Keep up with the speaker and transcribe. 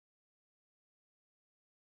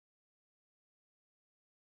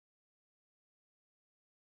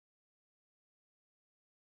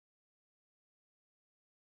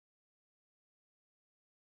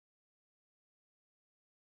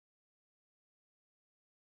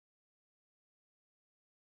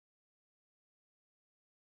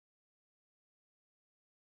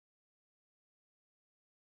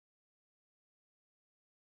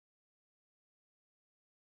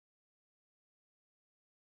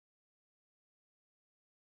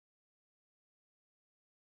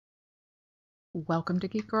Welcome to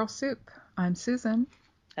Geek Girl Soup. I'm Susan,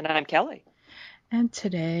 And I'm Kelly. and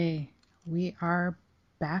today we are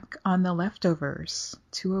back on The Leftovers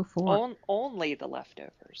 204. Only the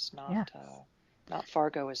leftovers, Yes, not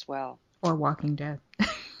Fargo as well. or Walking Dead.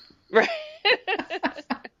 Right.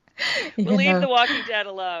 We'll Even leave though, The Walking Dead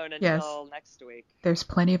alone yes, until next week. there's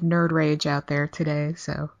plenty of nerd rage out there today,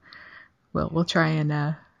 so we'll try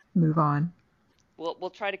and move on.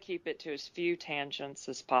 We'll try to keep it to as few tangents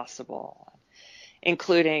as possible,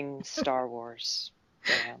 including Star Wars.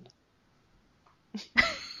 Dan.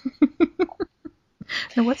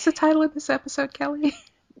 Now, what's the title of this episode, Kelly?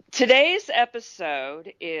 Today's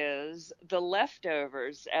episode is The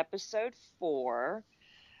Leftovers, episode 4,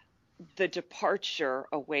 The Departure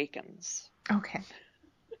Awakens. Okay.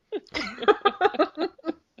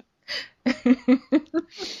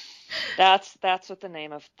 That's what the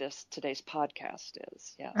name of today's podcast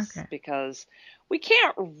is. Yes, Okay. because we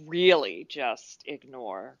can't really just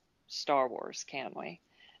ignore Star Wars, can we?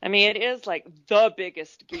 I mean, it is like the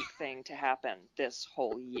biggest geek thing to happen this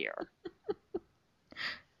whole year.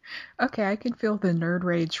 Okay, I can feel the nerd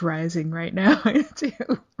rage rising right now, too.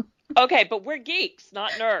 Okay, but we're geeks,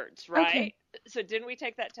 not nerds, right? Okay. So didn't we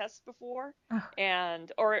take that test before? Oh,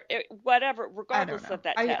 Whatever, I don't regardless know. of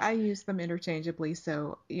that I test. use them interchangeably,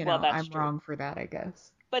 so, Well, that's I'm true. wrong for that, I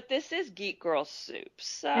guess. But this is Geek Girl Soup. It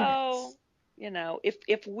So, is.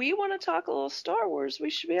 if we want to talk a little Star Wars, we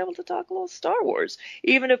should be able to talk a little Star Wars,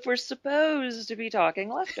 even if we're supposed to be talking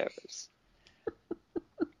leftovers.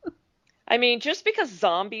 I mean, just because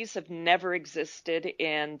zombies have never existed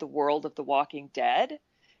in the world of The Walking Dead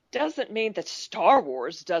doesn't mean that Star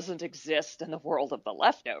Wars doesn't exist in the world of the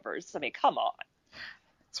leftovers. I mean, come on.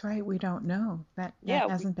 That's right, we don't know. That Yeah,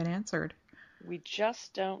 hasn't been answered. we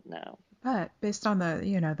just don't know. But based on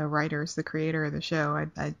the, the writers, the creator of the show,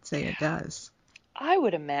 I'd say it does. I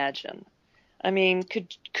would imagine. I mean,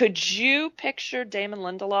 could you picture Damon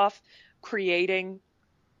Lindelof creating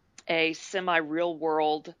a semi-real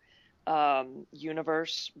world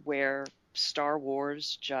universe where Star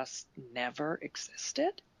Wars just never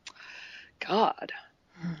existed? God,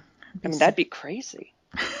 I mean, that'd be crazy.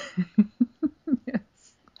 Yes.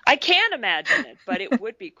 I can't imagine it, but it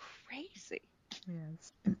would be crazy.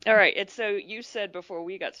 Yes. All right, and so you said before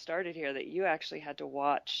we got started here that you actually had to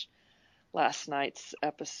watch last night's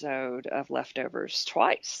episode of Leftovers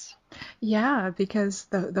twice. Yeah, because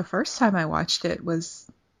the first time I watched it was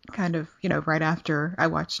kind of, right after I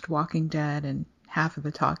watched Walking Dead and half of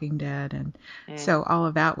the Talking Dead, and Mm, so all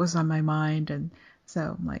of that was on my mind, and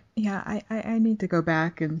so I'm like, yeah, I need to go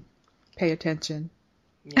back and pay attention.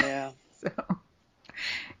 yeah. So,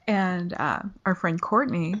 and our friend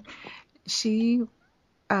Courtney, she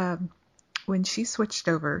when she switched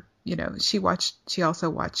over, she also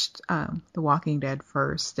watched The Walking Dead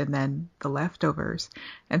first and then The Leftovers,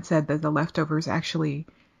 and said that The Leftovers actually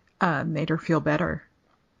made her feel better.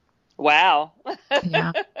 Wow.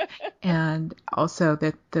 Yeah, and also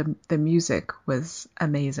that the music was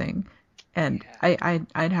amazing, and Yeah.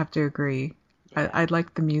 I'd have to agree. Yeah. I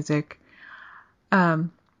liked the music.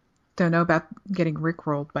 Um, don't know about getting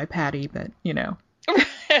rickrolled by Patty, but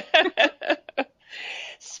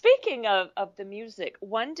Speaking of the music,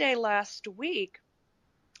 one day last week,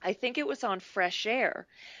 I think it was on Fresh Air,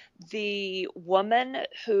 the woman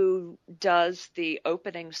who does the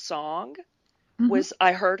opening song hmm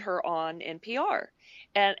I heard her on NPR.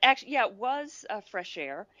 And actually, yeah, it was Fresh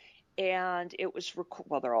Air. And it was,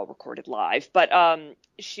 well, they're all recorded live, but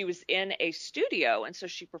she was in a studio, and so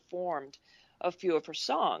she performed a few of her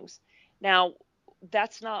songs. Now,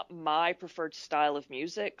 that's not my preferred style of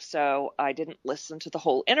music, so I didn't listen to the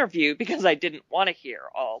whole interview because I didn't want to hear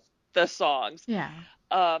all the songs. yeah.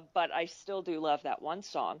 But I still do love that one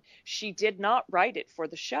song. She did not write it for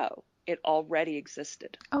the show. It already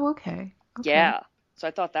existed. Oh, okay. Okay. Yeah. So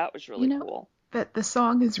I thought that was You really know, cool. that the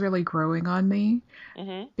song is really growing on me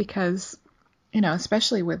Hmm. because,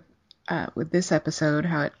 especially with this episode,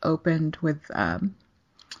 how it opened with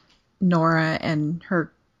Nora and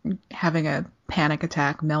her having a panic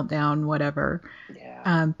attack, meltdown, whatever,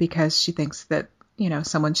 Yeah. because she thinks that,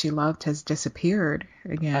 someone she loved has disappeared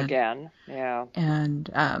again. Again. Yeah. And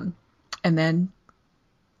then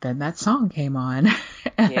that song came on.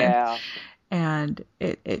 and Yeah. and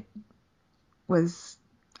was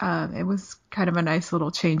it was kind of a nice little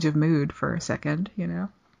change of mood for a second.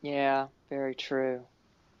 Yeah. Very true.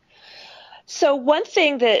 So one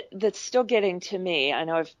thing that's still getting to me, I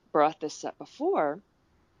know I've brought this up before,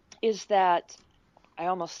 is that I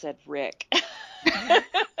almost said Rick.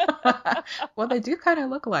 Well, they do kind of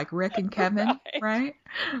look like Rick and Kevin, Right. right?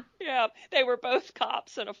 Yeah. They were both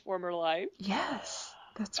cops in a former life. Yes,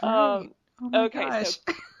 that's Um, right. Oh my Okay, so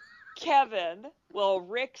gosh. Kevin, well,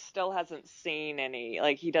 Rick still hasn't seen any,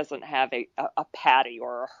 like he doesn't have a Patty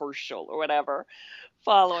or a Herschel or whatever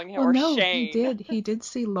following him, Well, or no, he Shane. did. He did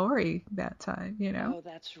see Lori that time, you know. Oh,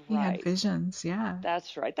 that's He had right. visions, yeah.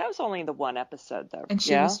 That's right. That was only the one episode, though. And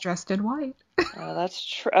she Yeah. was dressed in white. That's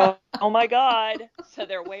true. Oh my God. So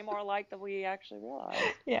they're way more alike than we actually realized.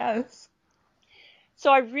 Yes.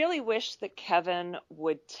 So I really wish that Kevin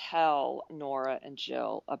would tell Nora and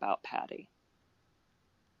Jill about Patty,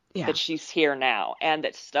 Yeah. that she's here now, and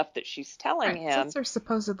that stuff that she's telling Right. Since him. they're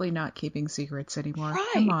supposedly not keeping secrets anymore.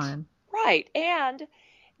 Come Right. on. Right. And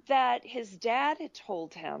that his dad had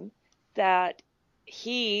told him that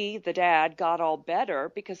he, the dad, got all better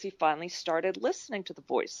because he finally started listening to the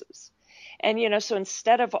voices. And, so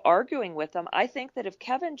instead of arguing with them, I think that if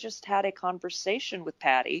Kevin just had a conversation with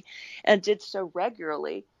Patty and did so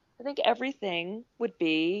regularly, I think everything would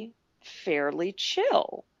be fairly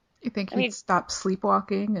chill. You think I he'd mean, stop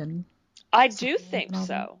sleepwalking and I do sleeping think and all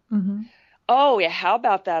that? so. Mm-hmm. Oh, yeah. How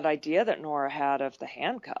about that idea that Nora had of the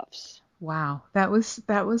handcuffs? Wow. That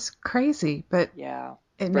was crazy, but Yeah.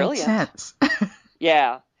 it made Brilliant. sense.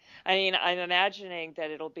 Yeah. I mean, I'm imagining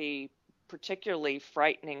that it'll be particularly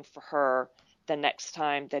frightening for her the next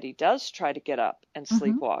time that he does try to get up and Mm-hmm.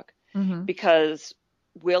 sleepwalk, Mm-hmm. because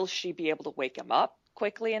will she be able to wake him up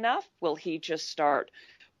quickly enough? Will he just start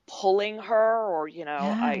pulling her? Or,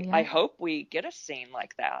 Yeah, I yeah. hope we get a scene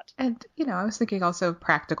like that. And, I was thinking also of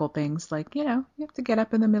practical things like, you have to get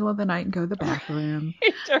up in the middle of the night and go to the bathroom.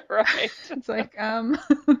 Right. It's like,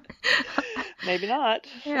 Maybe not.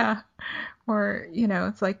 yeah. Or,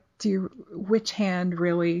 it's like, which hand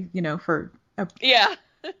really, for a Yeah.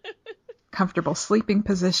 comfortable sleeping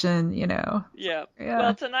position, Yeah. Yeah.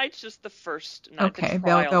 Well, tonight's just the first night, Okay, the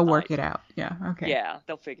trial they'll night. work it out. Yeah, okay. Yeah,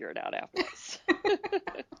 they'll figure it out afterwards.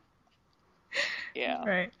 Yeah.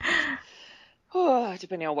 Right. Oh,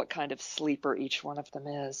 depending on what kind of sleeper each one of them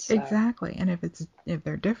is. So. Exactly. And if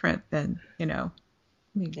they're different, then,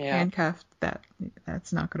 Yeah. handcuffed,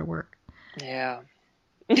 that's not going to work. Yeah.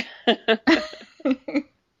 They'll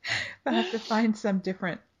have to find some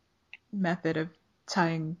different method of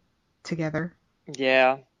tying together.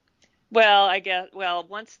 Yeah. Well, I guess,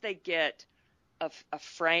 once they get a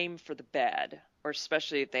frame for the bed, or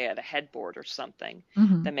especially if they had a headboard or something,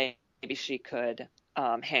 Mm-hmm. then maybe she could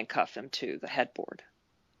handcuff him to the headboard.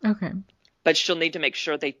 Okay. But she'll need to make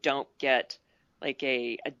sure they don't get like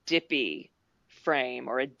a dippy frame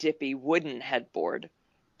or a dippy wooden headboard,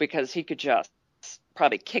 because he could just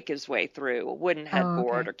probably kick his way through a wooden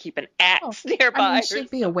headboard, okay. or keep an axe nearby. He should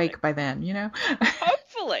be awake by then,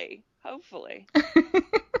 Hopefully.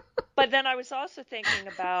 But then I was also thinking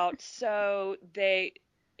about, so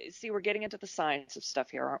we're getting into the science of stuff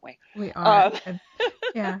here, aren't we? We are.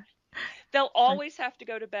 Yeah. They'll always have to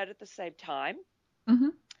go to bed at the same time.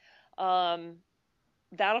 Mm-hmm.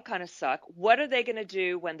 That'll kind of suck. What are they going to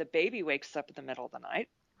do when the baby wakes up in the middle of the night?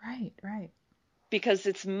 Right. Because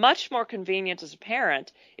it's much more convenient as a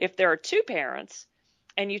parent if there are two parents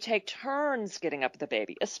and you take turns getting up the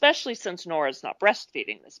baby, especially since Nora's not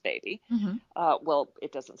breastfeeding this baby. Mm-hmm. Well,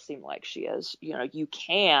 it doesn't seem like she is. You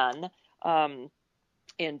can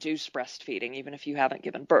induce breastfeeding even if you haven't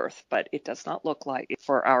given birth, but it does not look like it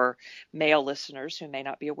for our male listeners who may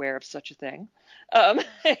not be aware of such a thing.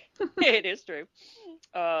 It is true.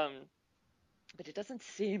 But it doesn't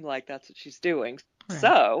seem like that's what she's doing. Right.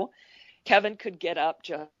 So Kevin could get up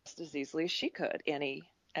just as easily as she could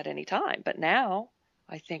at any time. But now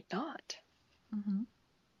I think not. Mm-hmm.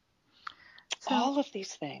 So, all of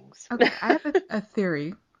these things. Okay, I have a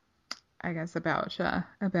theory, I guess, about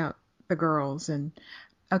the girls. And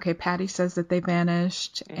okay, Patty says that they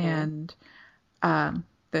vanished, mm-hmm. and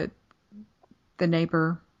the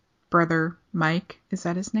neighbor brother Mike, is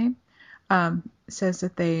that his name? Says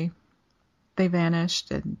that they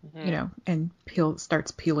vanished, and mm-hmm. And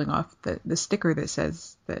starts peeling off the sticker that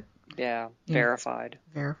says that verified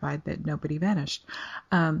that nobody vanished.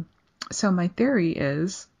 So my theory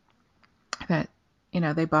is that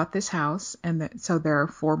they bought this house, and so there are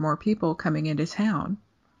 4 more people coming into town,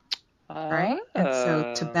 right? And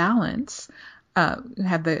so to balance, we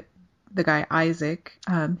had the guy Isaac.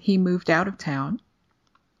 He moved out of town,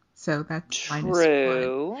 so that's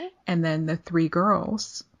true. -1. And then the 3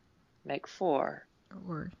 girls make 4.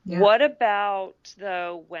 Yeah. What about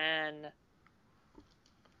though when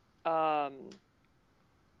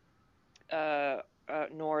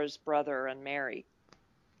Nora's brother and Mary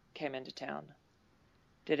came into town?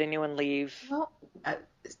 Did anyone leave? Well,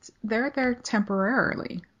 they're there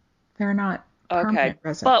temporarily. They're not permanent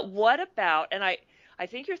residents. But what about, and I I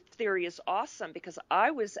think your theory is awesome because I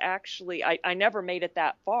was actually, I never made it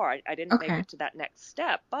that far. I didn't make Okay. it to that next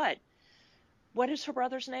step. But what is her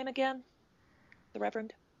brother's name again? The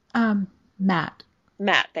Reverend? Um, Matt.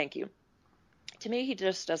 Matt, thank you. To me, he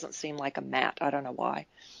just doesn't seem like a Matt. I don't know why.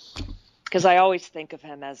 Because I always think of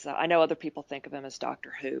him as, I know other people think of him as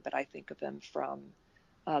Doctor Who, but I think of him from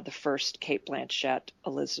the first Cate Blanchett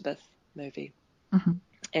Elizabeth movie. Mm-hmm.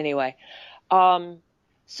 Anyway,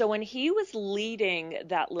 so when he was leading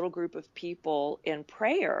that little group of people in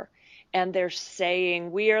prayer, and they're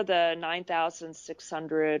saying, we are the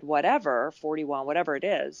 9,600, whatever, 41, whatever it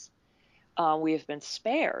is, we have been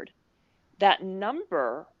spared. That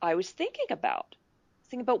number I was thinking about,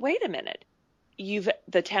 wait a minute,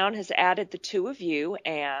 the town has added the two of you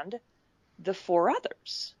and the four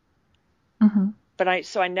others. Mm-hmm. But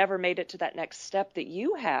so I never made it to that next step that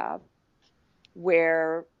you have,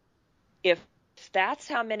 where if that's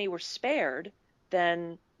how many were spared,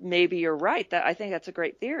 then maybe you're right. That I think that's a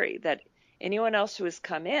great theory, that anyone else who has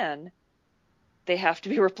come in, they have to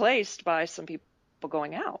be replaced by some people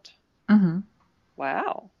going out. Mm-hmm.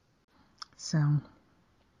 Wow. So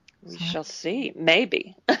We shall see.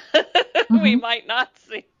 Maybe. Mm-hmm. We might not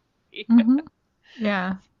see. Mm-hmm.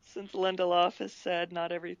 Yeah. Since Lindelof has said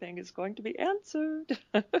not everything is going to be answered.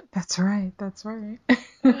 That's right. That's right.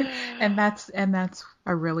 and that's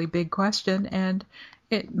a really big question, and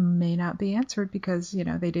it may not be answered because,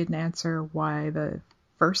 they didn't answer why the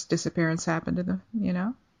first disappearance happened in the,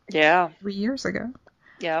 Yeah. 3 years ago.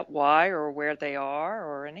 Yeah, why or where they are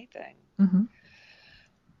or anything. Mm-hmm.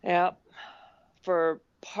 Yeah. For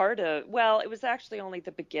it was actually only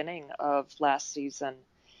the beginning of last season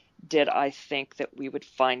did I think that we would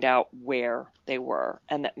find out where they were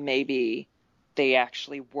and that maybe they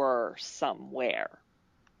actually were somewhere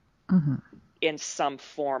Mm-hmm. in some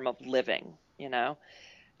form of living, and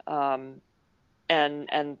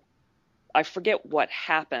I forget what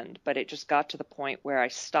happened, but it just got to the point where I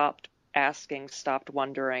stopped asking, stopped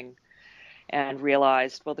wondering, and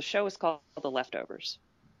realized, well, the show is called The Leftovers.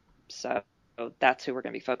 So that's who we're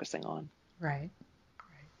going to be focusing on. Right.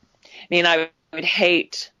 I mean, I would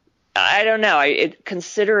hate, I don't know,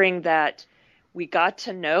 considering that we got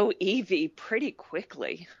to know Evie pretty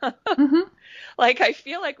quickly. Mm-hmm. Like, I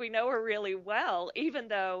feel like we know her really well, even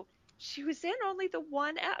though she was in only the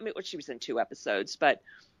one, she was in 2 episodes, but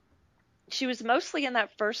she was mostly in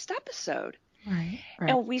that first episode. Right.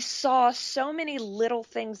 And we saw so many little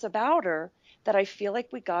things about her that I feel like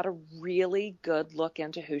we got a really good look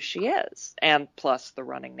into who she is. And plus the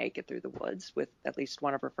running naked through the woods with at least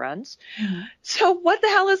one of her friends. Mm-hmm. So what the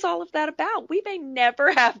hell is all of that about? We may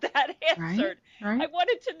never have that answered. Right. I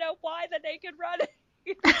wanted to know why the naked running.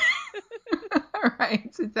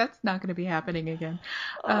 Right. So that's not going to be happening again.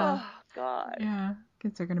 Oh, God. Yeah.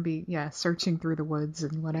 Kids are going to be, searching through the woods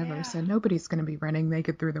and whatever. Yeah. So nobody's going to be running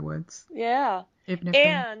naked through the woods. Yeah. Even if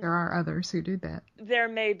there are others who do that. There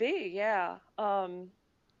may be, yeah.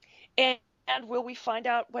 And will we find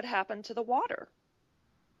out what happened to the water?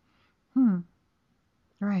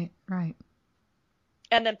 Right.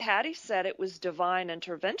 And then Patty said it was divine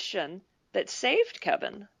intervention that saved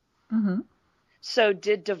Kevin. Mm-hmm. So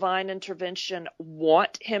did divine intervention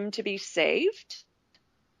want him to be saved?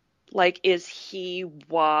 Like, is he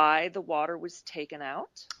why the water was taken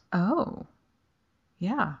out? Oh,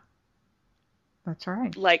 yeah. That's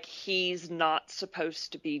right. Like, he's not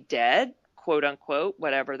supposed to be dead, quote unquote,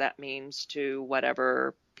 whatever that means to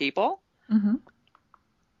whatever people. Mm-hmm.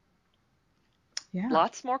 Yeah.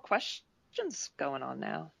 Lots more questions going on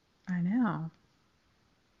now. I know.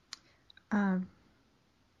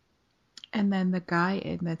 And then the guy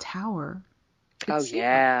in the tower. Oh,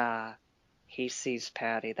 yeah. He sees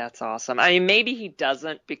Patty. That's awesome. I mean, maybe he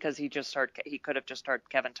doesn't because he could have just heard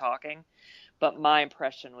Kevin talking. But my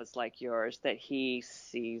impression was like yours, that he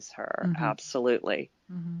sees her. Mm-hmm. Absolutely.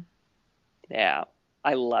 Mm-hmm. Yeah.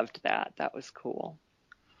 I loved that. That was cool.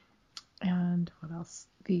 And what else?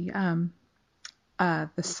 The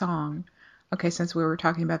song. Okay, since we were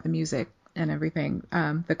talking about the music and everything,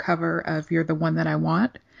 the cover of You're the One That I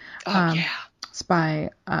Want. Oh, yeah. It's by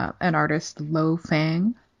an artist, Lo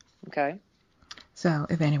Fang. Okay. So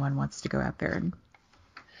if anyone wants to go out there and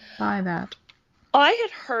buy that. I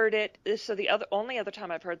had heard it. So the only other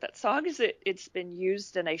time I've heard that song is it's been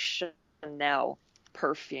used in a Chanel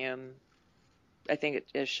perfume. I think it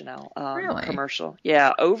is Chanel really? Commercial.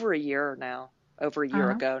 Yeah, over a year ago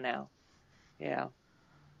now. Yeah.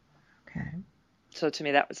 Okay. So to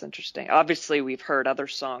me that was interesting. Obviously we've heard other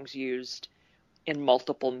songs used in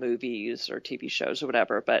multiple movies or TV shows or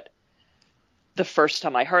whatever, but the first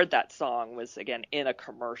time I heard that song was, again, in a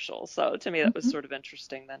commercial. So to me, that was Mm-hmm. sort of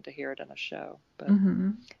interesting then to hear it in a show. But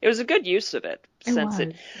Mm-hmm. it was a good use of it, It since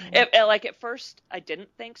was. like at first I didn't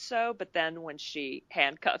think so, but then when she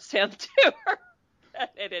handcuffs him to her,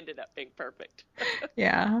 it ended up being perfect.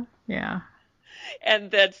 Yeah. Yeah. And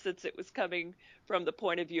then since it was coming from the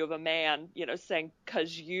point of view of a man, saying,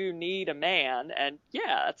 "'Cause you need a man," and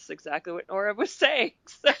yeah, that's exactly what Nora was saying.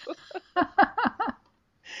 So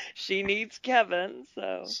she needs Kevin.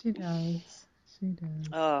 So She does. She does.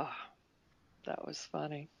 oh, that was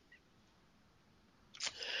funny.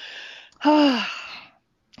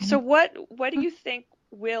 So what do you think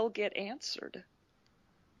will get answered?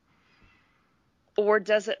 Or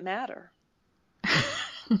does it matter?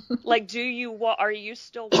 Like, are you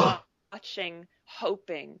still watching,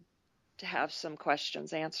 hoping to have some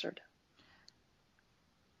questions answered?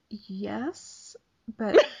 Yes,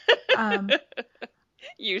 but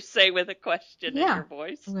You say with a question in yeah, your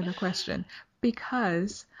voice. with a question,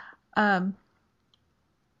 because I'm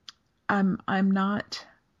not,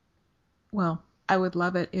 well, I would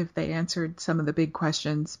love it if they answered some of the big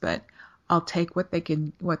questions, but I'll take what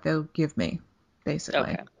they'll give me, basically.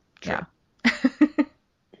 Okay. True. Yeah.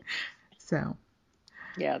 So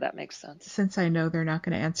yeah, that makes sense. Since I know they're not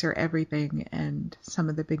going to answer everything, and some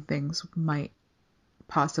of the big things might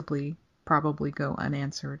probably go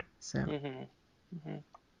unanswered. So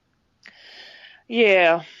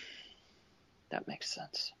yeah, that makes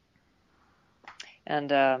sense. And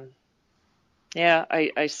yeah,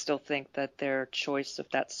 I still think that their choice of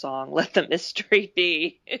that song, "Let the Mystery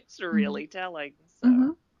Be," is really telling.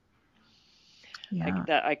 So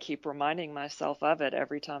yeah, I keep reminding myself of it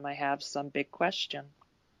every time I have some big question.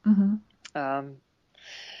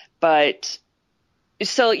 But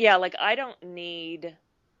so yeah, like, I don't need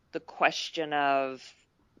the question of,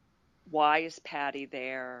 why is Patty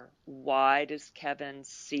there? Why does Kevin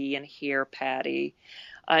see and hear Patty?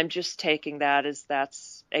 I'm just taking that as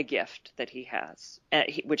that's a gift that he has,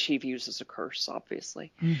 which he views as a curse,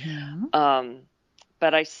 obviously.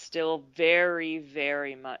 But I still very,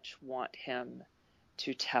 very much want him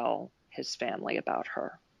to tell his family about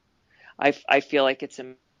her. I feel like it's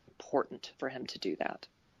important for him to do that,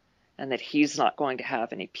 and that he's not going to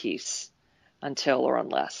have any peace until or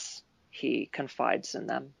unless he confides in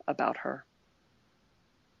them about her.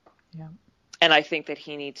 Yeah. And I think that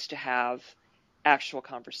he needs to have actual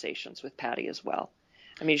conversations with Patty as well.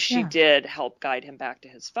 I mean, she did help guide him back to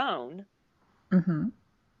his phone.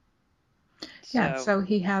 So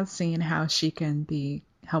he has seen how she can be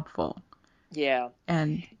helpful. Yeah.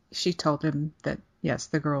 And she told him that, yes,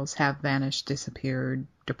 the girls have vanished, disappeared,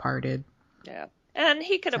 departed. Yeah. And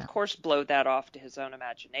he could, of course, blow that off to his own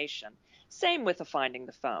imagination. Same with the finding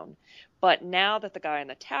the phone. But now that the guy in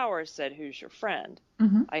the tower said, "Who's your friend?"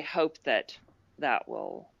 I hope that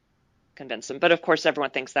will convince him. But of course,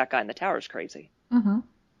 everyone thinks that guy in the tower is crazy.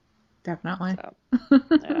 Definitely. So,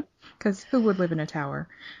 yeah. Because who would live in a tower?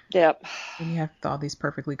 Yep. When you have all these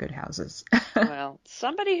perfectly good houses. Well,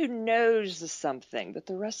 somebody who knows something that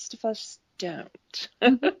the rest of us don't.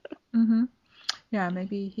 Yeah,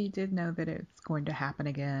 maybe he did know that it's going to happen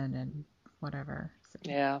again and whatever. So.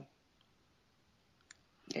 Yeah.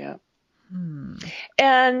 Yeah.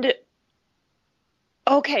 And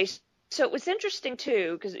okay, so it was interesting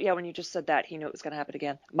too, because when you just said that, he knew it was going to happen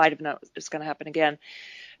again. Might have known it was going to happen again.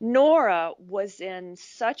 Nora was in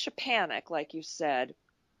such a panic, like you said,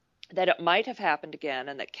 that it might have happened again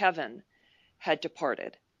and that Kevin had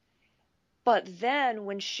departed. But then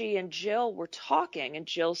when she and Jill were talking, and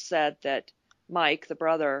Jill said that Mike, the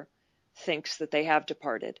brother, thinks that they have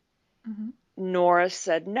departed, Nora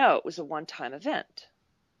said no, it was a one-time event.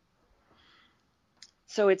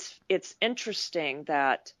 So it's interesting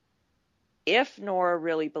that if Nora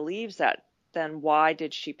really believes that, then why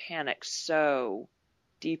did she panic so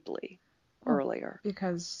deeply earlier?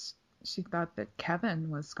 Because she thought that Kevin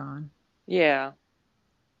was gone. Yeah.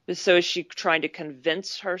 So is she trying to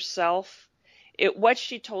convince herself? What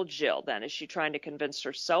she told Jill then, is she trying to convince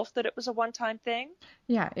herself that it was a one-time thing?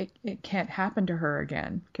 Yeah, it can't happen to her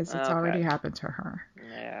again because it's already happened to her.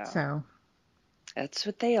 Yeah. So. That's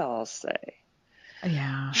what they all say.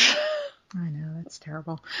 Yeah. I know, that's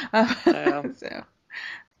terrible.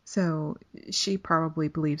 So she probably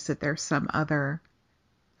believes that there's some other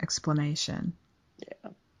explanation.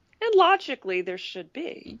 Yeah. And logically there should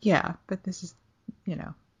be. Yeah, but this is,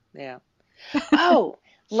 Yeah. Oh,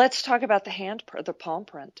 let's talk about the palm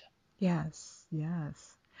print. Yes.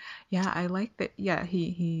 Yeah, I like that. Yeah,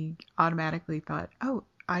 he automatically thought, "Oh,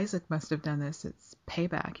 Isaac must have done this. It's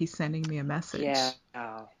payback. He's sending me a message."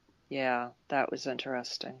 Yeah, that was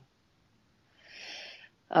interesting.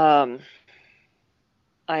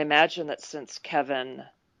 I imagine that since Kevin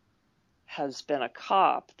has been a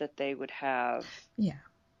cop, that they would have Yeah.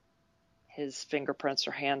 his fingerprints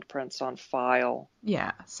or handprints on file.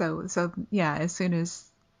 Yeah. So yeah, as soon as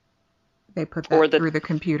they put Or that through the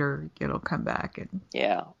computer, it'll come back. And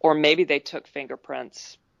yeah, or maybe they took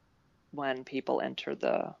fingerprints when people enter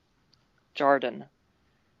the Jarden.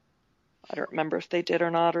 I don't remember if they did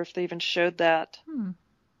or not, or if they even showed that.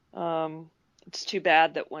 It's too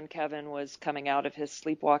bad that when Kevin was coming out of his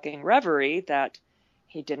sleepwalking reverie, that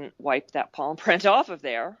he didn't wipe that palm print off of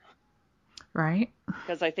there. Right?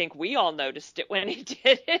 Because I think we all noticed it when he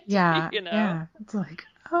did it. Yeah. You know? Yeah. It's like,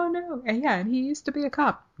 oh no. And yeah, and he used to be a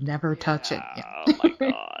cop. Never touch it. Yeah. Oh my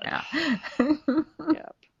God. Yeah.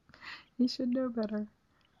 Yep. He should know better.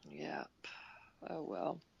 Yep. Oh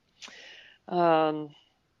well.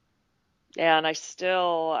 Yeah, and I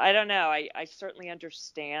don't know. I certainly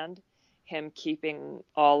understand him keeping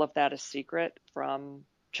all of that a secret from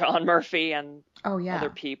John Murphy and Oh yeah. other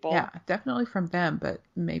people. Yeah, definitely from them, but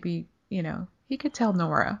maybe, he could tell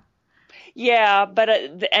Nora. Yeah, but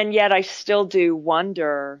and yet I still do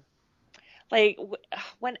wonder, like,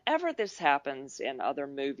 whenever this happens in other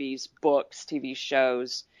movies, books, TV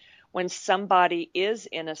shows, when somebody is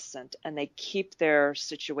innocent and they keep their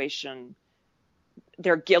situation,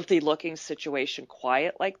 their guilty looking situation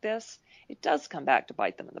quiet like this, it does come back to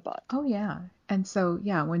bite them in the butt. Oh yeah. And so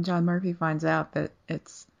yeah, when John Murphy finds out that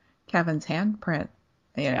it's Kevin's handprint,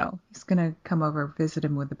 he's gonna come over visit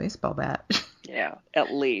him with a baseball bat. Yeah,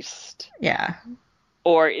 at least. Yeah.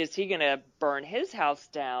 Or is he going to burn his house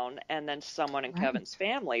down and then someone in Right. Kevin's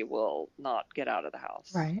family will not get out of the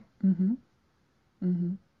house? Right. Mm-hmm.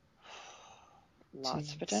 Mm-hmm. Lots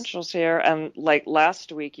Jeez. of potentials here. And like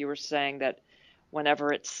last week, you were saying that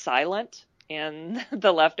whenever it's silent in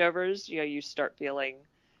The Leftovers, you start feeling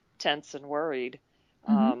tense and worried.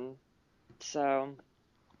 Mm-hmm. So,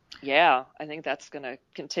 yeah, I think that's going to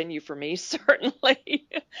continue for me, certainly.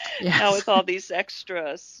 Yes. Now with all these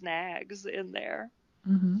extra snags in there.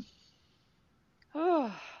 Mm-hmm.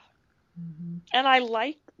 Oh. Mm-hmm. And I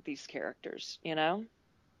like these characters, or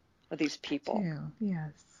these people. I do.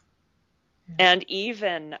 Yes. Yeah. And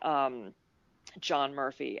even John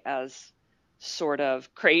Murphy, as sort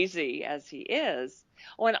of crazy as he is.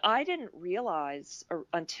 And I didn't realize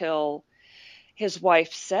until his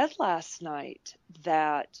wife said last night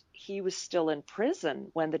that he was still in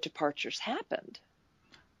prison when the departures happened.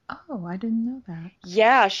 Oh, I didn't know that.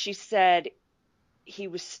 Yeah, she said he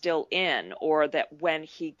was still in, or that when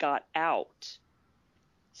he got out.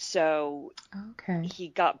 So Okay. he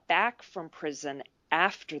got back from prison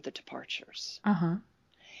after the departures. Uh-huh.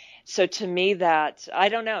 So to me, that, I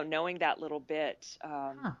don't know, knowing that little bit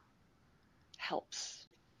helps.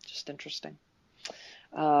 Just interesting.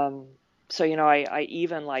 So, I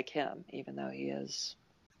even like him, even though he is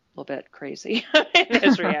a little bit crazy in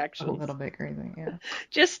his reactions. A little bit crazy, yeah.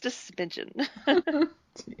 Just a smidgen.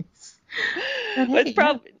 Jeez. But hey, It's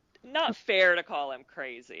probably not fair to call him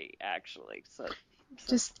crazy, actually. So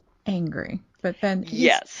just angry. But then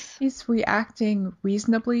yes, he's reacting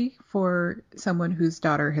reasonably for someone whose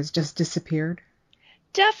daughter has just disappeared.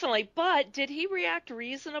 Definitely. But did he react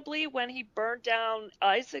reasonably when he burned down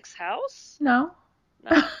Isaac's house? No.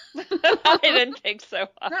 I didn't think so.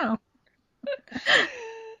 No.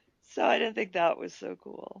 So I didn't think that was so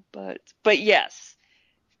cool. But yes,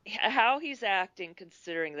 how he's acting,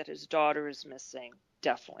 considering that his daughter is missing,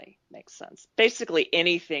 definitely makes sense. Basically,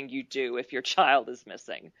 anything you do if your child is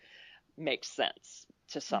missing makes sense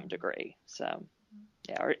to some degree. So,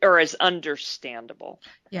 yeah, or is understandable.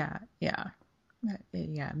 Yeah. Yeah,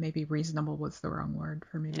 maybe reasonable was the wrong word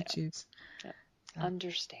for me to choose. Yeah. So.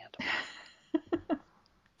 Understandable.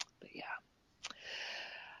 But yeah.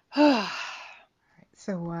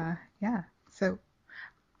 So, So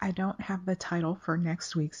I don't have the title for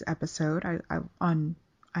next week's episode. I on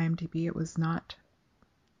IMDb it was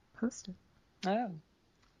posted. Oh.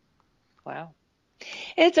 Wow.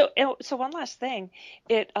 So one last thing.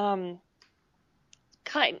 It's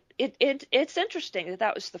interesting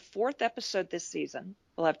that was the 4th episode this season.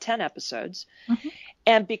 We'll have 10 episodes. Mm-hmm.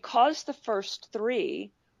 And because the first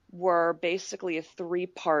 3 were basically a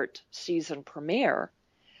 3-part season premiere,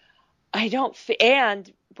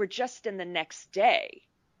 and we're just in the next day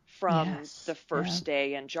from the first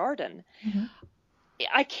day in Jarden. Mm-hmm.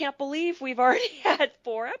 I can't believe we've already had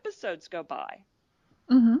 4 episodes go by.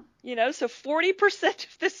 Mm-hmm. So 40%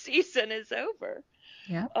 of the season is over.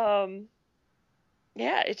 Yeah.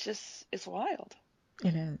 Yeah, it's wild.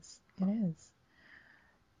 It is.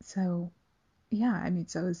 So, yeah,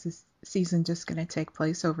 so is this season just going to take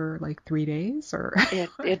place over like 3 days or?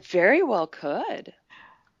 It very well could.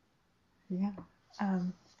 Yeah.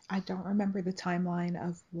 I don't remember the timeline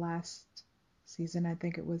of last season. I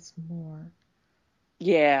think it was more.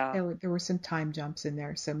 Yeah. There were some time jumps in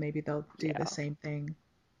there, so maybe they'll do the Yeah. same thing.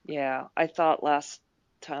 Yeah. I thought last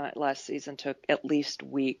season took at least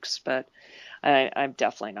weeks, but I'm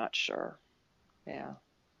definitely not sure. Yeah.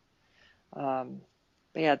 Um,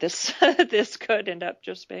 but yeah, this this could end up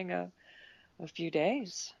just being a few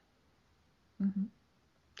days. Hmm.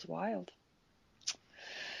 It's wild.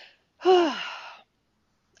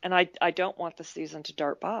 And I don't want the season to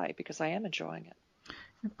dart by because I am enjoying it.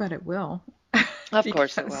 But it will. Of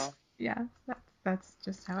course it Because, will. yeah, that's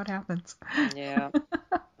just how it happens. Yeah.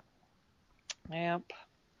 Yep.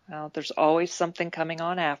 Well, there's always something coming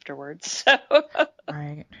on afterwards. So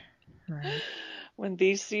Right, right. when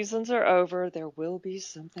these seasons are over, there will be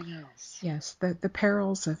something else. Yes, the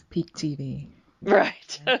perils of peak TV.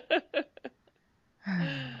 Right.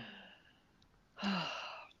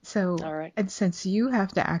 So, All right. and since you have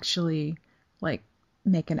to actually like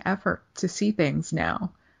make an effort to see things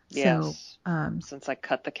now, so Yes. Since I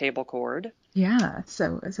cut the cable cord. yeah,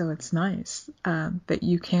 so it's nice that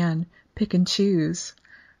you can pick and choose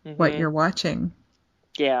what Hmm. you're watching.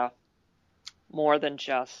 Yeah. More than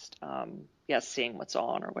just seeing what's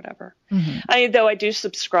on or whatever. Hmm. Though I do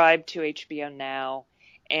subscribe to HBO Now,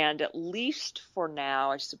 and at least for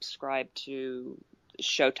now, I subscribe to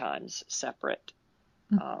Showtime's separate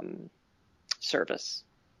um, service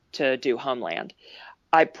to do Homeland.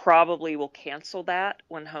 I probably will cancel that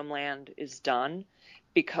when Homeland is done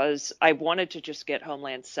because I wanted to just get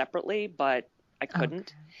Homeland separately, but I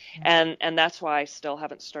couldn't. Okay. And that's why I still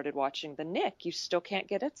haven't started watching The Nick. You still can't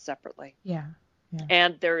get it separately. Yeah, yeah,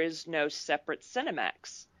 And there is no separate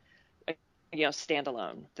Cinemax,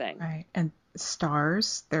 standalone thing. right. And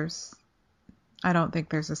Stars, I don't think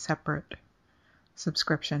there's a separate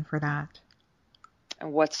subscription for that.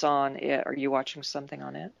 And what's on it? Are you watching something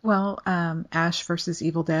on it? Well, Ash versus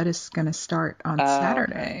Evil Dead is going to start on Oh, okay.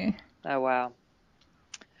 Saturday. Oh, wow.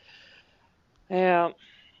 Yeah.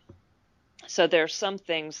 So there are some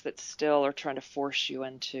things that still are trying to force you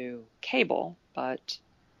into cable, but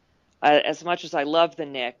as much as I love the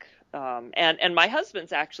Nick, and my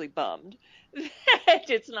husband's actually bummed that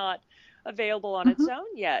it's not available on its Hmm.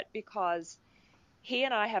 own yet because he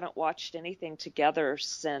and I haven't watched anything together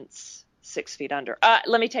since 6 Feet Under.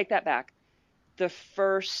 Let me take that back. The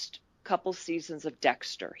first couple seasons of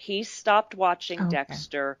Dexter. He stopped watching Okay.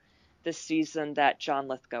 Dexter the season that John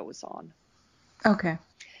Lithgow was on Okay.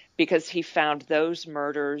 because he found those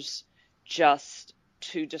murders just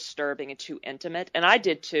too disturbing and too intimate. And I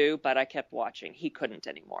did too, but I kept watching. He couldn't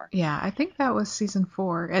anymore. Yeah, I think that was season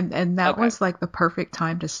 4, and that Okay. was like the perfect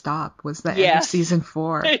time to stop. Was the end of Yes. season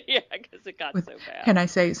 4? Yeah, because it got so bad. Can I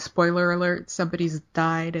say spoiler alert? Somebody's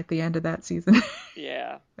died at the end of that season.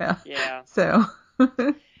 Yeah. Yeah. Yeah. So.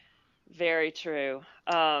 Very true.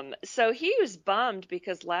 So he was bummed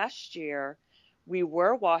because last year we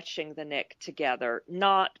were watching The Nick together,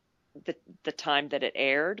 not the time that it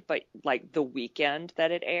aired, but like the weekend that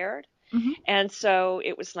it aired. Mhm. And so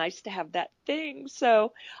it was nice to have that thing.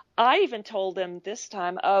 So I even told him this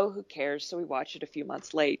time, oh, who cares? So we watched it a few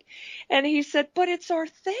months late. And he said, but it's our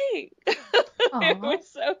thing. It Aw. was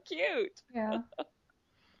so cute. Yeah.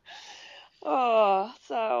 Oh,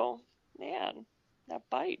 so man, that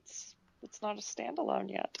bites. It's not a standalone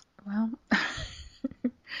yet. Well,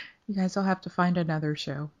 you guys will have to find another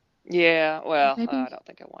show. Yeah, well, I Maybe. don't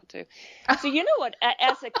think I want to. So you know what?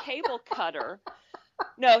 As a cable cutter,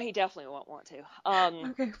 no, he definitely won't want to.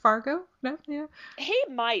 Okay, Fargo? No, yeah. He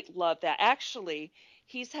might love that. Actually,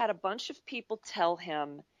 he's had a bunch of people tell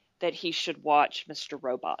him that he should watch Mr.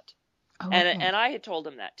 Robot. Oh, And okay. and I had told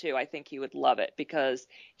him that too. I think he would love it because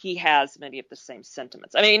he has many of the same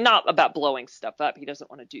sentiments. I mean, not about blowing stuff up. He doesn't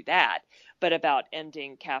want to do that, but about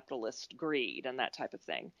ending capitalist greed and that type of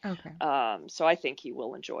thing. Okay. So I think he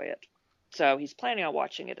will enjoy it. So he's planning on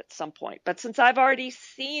watching it at some point. But since I've already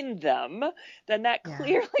seen them, then that Yeah.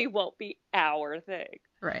 clearly won't be our thing.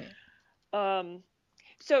 Right.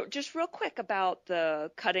 So just real quick about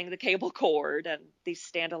the cutting the cable cord and these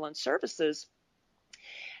standalone services.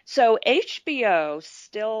 So HBO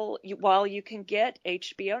still, while you can get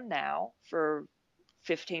HBO Now for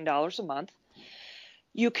 $15 a month,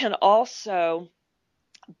 you can also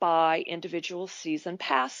buy individual season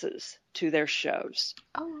passes to their shows.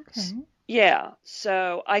 Oh, okay. Yeah,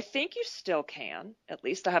 so I think you still can. At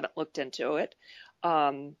least I haven't looked into it,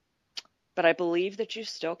 but I believe that you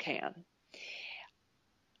still can.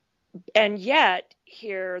 And yet,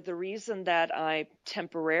 here, the reason that I'm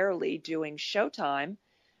temporarily doing Showtime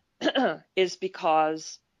is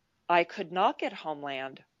because I could not get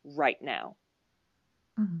Homeland right now.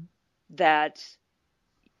 Mm-hmm. That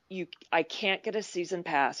I can't get a season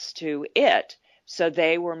pass to it. So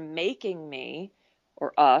they were making me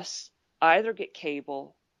or us either get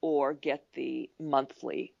cable or get the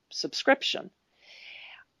monthly subscription.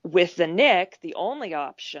 With the Nick, the only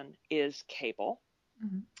option is cable.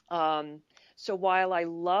 Mm-hmm. So while I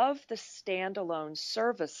love the standalone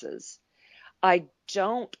services, I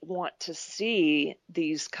don't want to see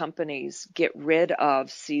these companies get rid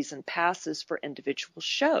of season passes for individual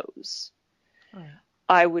shows. Right.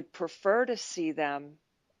 I would prefer to see them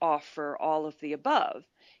offer all of the above,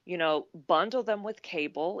 bundle them with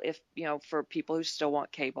cable if, for people who still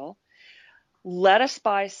want cable. Let us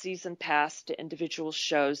buy a season pass to individual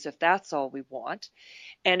shows if that's all we want.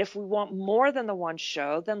 And if we want more than the one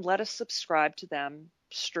show, then let us subscribe to them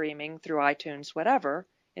streaming through iTunes, whatever,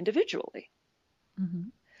 individually. Mm-hmm.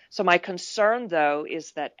 So my concern, though,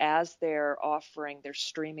 is that as they're offering their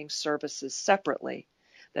streaming services separately,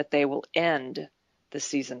 that they will end the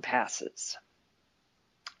season passes.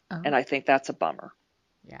 Oh. And I think that's a bummer.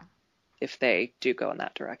 Yeah. If they do go in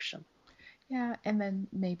that direction. Yeah, and then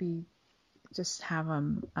maybe just have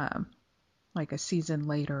them like a season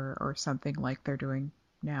later or something like they're doing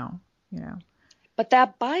now, But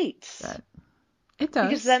that bites. But it does.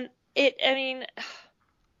 Because then it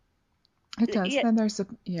does. Then there's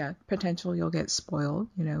potential you'll get spoiled,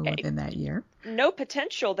 within that year. No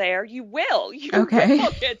potential there. You will. You okay.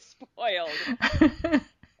 will get spoiled.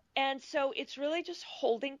 And so it's really just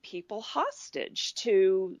holding people hostage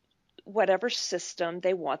to whatever system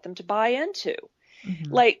they want them to buy into.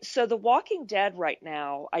 Mm-hmm. So The Walking Dead right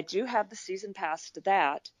now, I do have the season pass to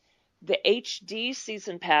that. The HD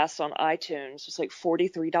season pass on iTunes was like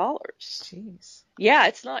 $43. Jeez. Yeah,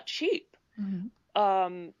 it's not cheap.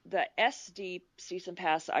 Mm-hmm. The SD season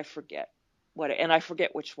pass, I forget and I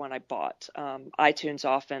forget which one I bought. iTunes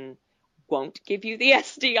often won't give you the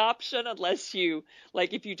SD option unless you,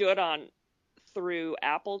 if you do it through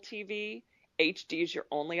Apple TV, HD is your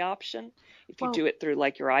only option. If you do it through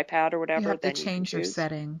your iPad or whatever, you have then to change your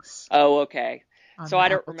settings. Oh, okay. So I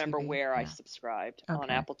don't Apple remember TV. where I subscribed on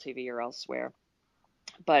Okay. Apple TV or elsewhere.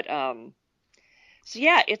 But so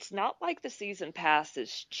yeah, it's not like the season pass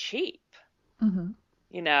is cheap. Mm-hmm.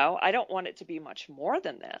 I don't want it to be much more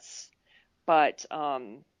than this, but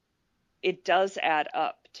it does add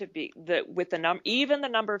up to be even the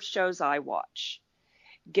number of shows I watch.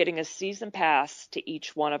 Getting a season pass to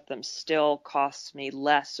each one of them still costs me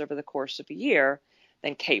less over the course of a year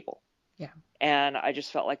than cable. Yeah. And I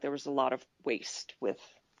just felt like there was a lot of waste with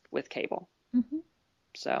cable. Mm-hmm.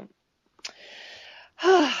 So,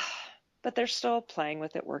 but they're still playing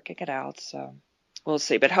with it, working it out. So we'll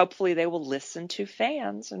see. But hopefully they will listen to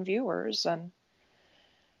fans and viewers and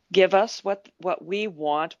give us what we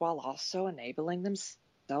want while also enabling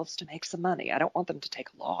themselves to make some money. I don't want them to take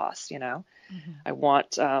a loss, Mm-hmm. I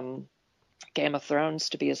want Game of Thrones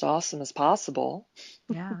to be as awesome as possible.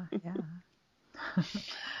 Yeah.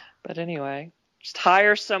 But anyway, just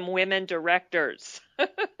hire some women directors.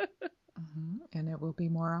 Mm-hmm. And it will be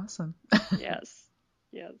more awesome. Yes.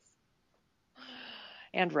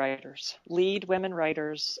 And writers. Lead women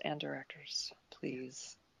writers and directors,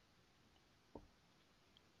 please.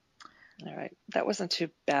 All right. That wasn't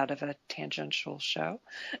too bad of a tangential show.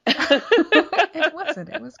 It wasn't.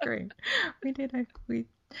 It was great.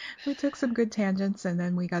 We took some good tangents, and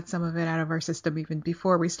then we got some of it out of our system even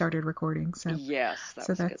before we started recording. So yes,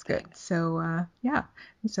 that's good. So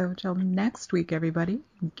So till next week, everybody,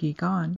 geek on.